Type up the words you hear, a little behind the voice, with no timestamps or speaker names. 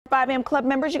5 a.m. Club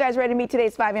members. You guys ready to meet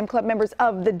today's 5 a.m. Club members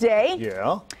of the day?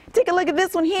 Yeah. Take a look at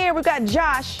this one here. We've got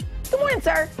Josh. Good morning,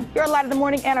 sir. You're a Light of the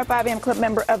Morning and our 5 a.m. Club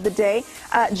member of the day.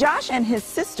 Josh and his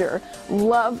sister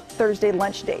love Thursday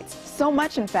lunch dates. So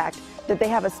much, in fact, that they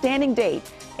have a standing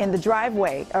date in the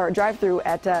driveway or drive-through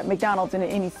at McDonald's in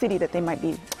any city that they might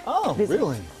be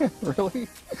visiting. Really? Really?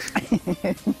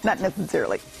 Not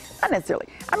necessarily. Not necessarily.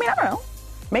 I mean, I don't know.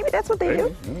 Maybe that's what they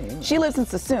do. She lives in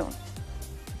Sassoon,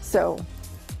 so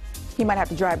he might have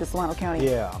to drive to Solano County.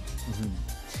 Yeah.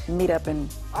 Meet up in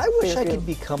I wish I Fairfield. could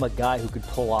become a guy who could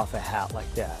pull off a hat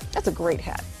like that. That's a great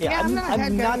hat. Yeah, I'm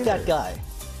not that guy.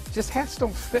 Just hats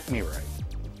don't fit me right.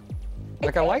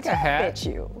 Like I like a hat,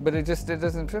 fit you. but it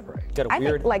doesn't fit right. Got a I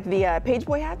weird. think like the page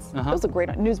boy hats. Those are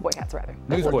great. Newsboy hats, rather.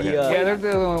 Newsboy the, hats. Yeah, they're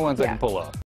the only ones I yeah. can pull off.